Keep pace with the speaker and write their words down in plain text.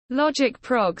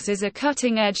LogicProgs is a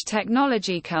cutting-edge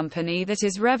technology company that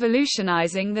is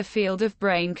revolutionizing the field of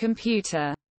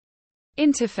brain-computer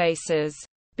interfaces.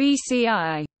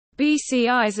 BCI.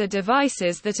 BCIs are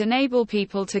devices that enable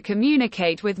people to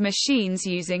communicate with machines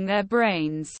using their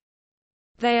brains.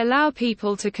 They allow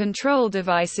people to control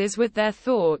devices with their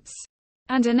thoughts,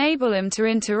 and enable them to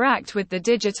interact with the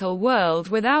digital world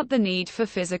without the need for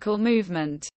physical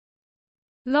movement.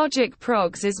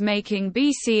 LogicProgs is making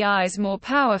BCIs more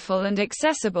powerful and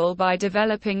accessible by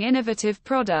developing innovative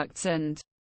products and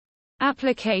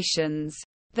applications.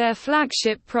 Their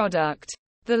flagship product,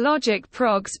 the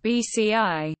LogicProgs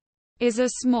BCI, is a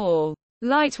small,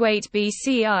 lightweight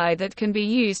BCI that can be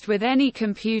used with any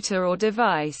computer or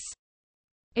device.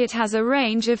 It has a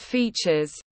range of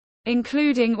features,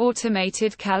 including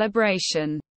automated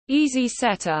calibration, easy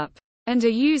setup, and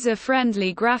a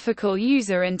user-friendly graphical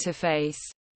user interface.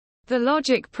 The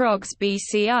LogicProgs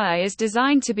BCI is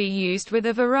designed to be used with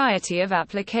a variety of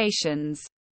applications.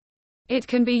 It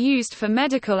can be used for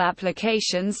medical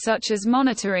applications such as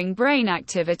monitoring brain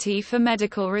activity for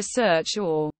medical research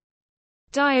or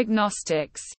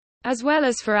diagnostics, as well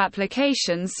as for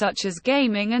applications such as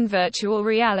gaming and virtual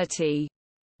reality.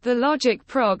 The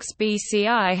LogicProgs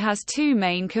BCI has two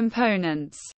main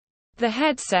components: the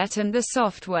headset and the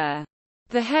software.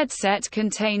 The headset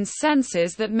contains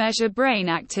sensors that measure brain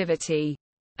activity,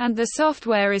 and the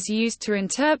software is used to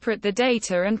interpret the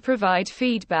data and provide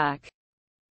feedback.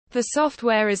 The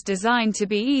software is designed to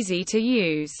be easy to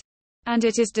use, and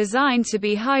it is designed to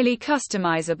be highly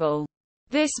customizable.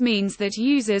 This means that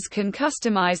users can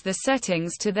customize the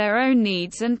settings to their own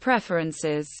needs and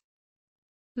preferences.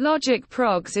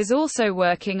 LogicProgs is also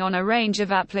working on a range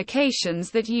of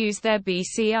applications that use their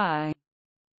BCI.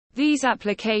 These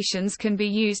applications can be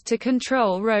used to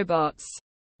control robots,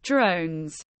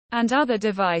 drones, and other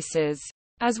devices,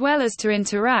 as well as to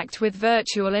interact with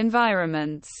virtual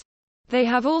environments. They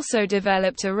have also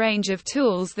developed a range of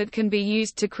tools that can be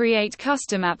used to create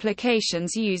custom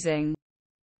applications using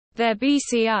their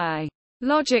BCI.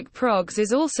 LogicProgs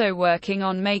is also working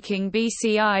on making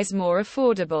BCIs more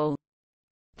affordable.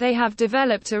 They have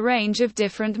developed a range of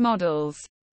different models,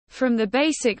 from the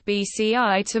basic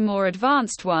BCI to more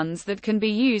advanced ones that can be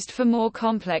used for more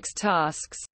complex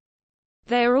tasks.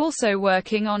 They are also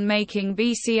working on making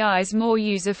BCIs more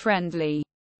user-friendly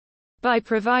by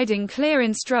providing clear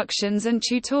instructions and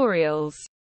tutorials.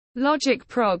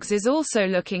 LogicProgs is also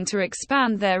looking to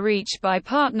expand their reach by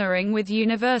partnering with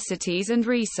universities and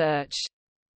research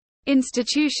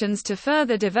institutions to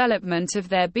further development of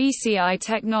their BCI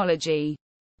technology.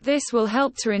 This will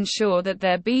help to ensure that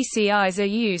their BCIs are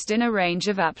used in a range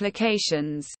of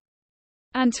applications,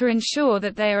 and to ensure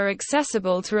that they are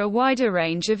accessible to a wider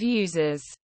range of users.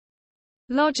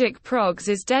 LogicProgs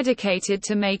is dedicated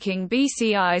to making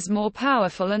BCIs more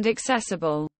powerful and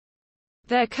accessible.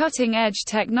 Their cutting-edge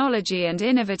technology and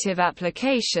innovative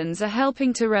applications are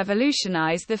helping to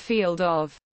revolutionize the field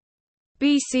of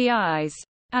BCIs,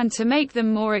 and to make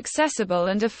them more accessible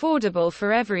and affordable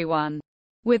for everyone.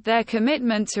 With their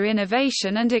commitment to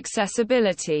innovation and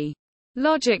accessibility,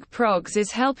 LogicProgs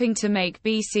is helping to make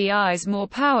BCIs more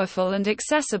powerful and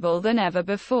accessible than ever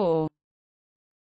before.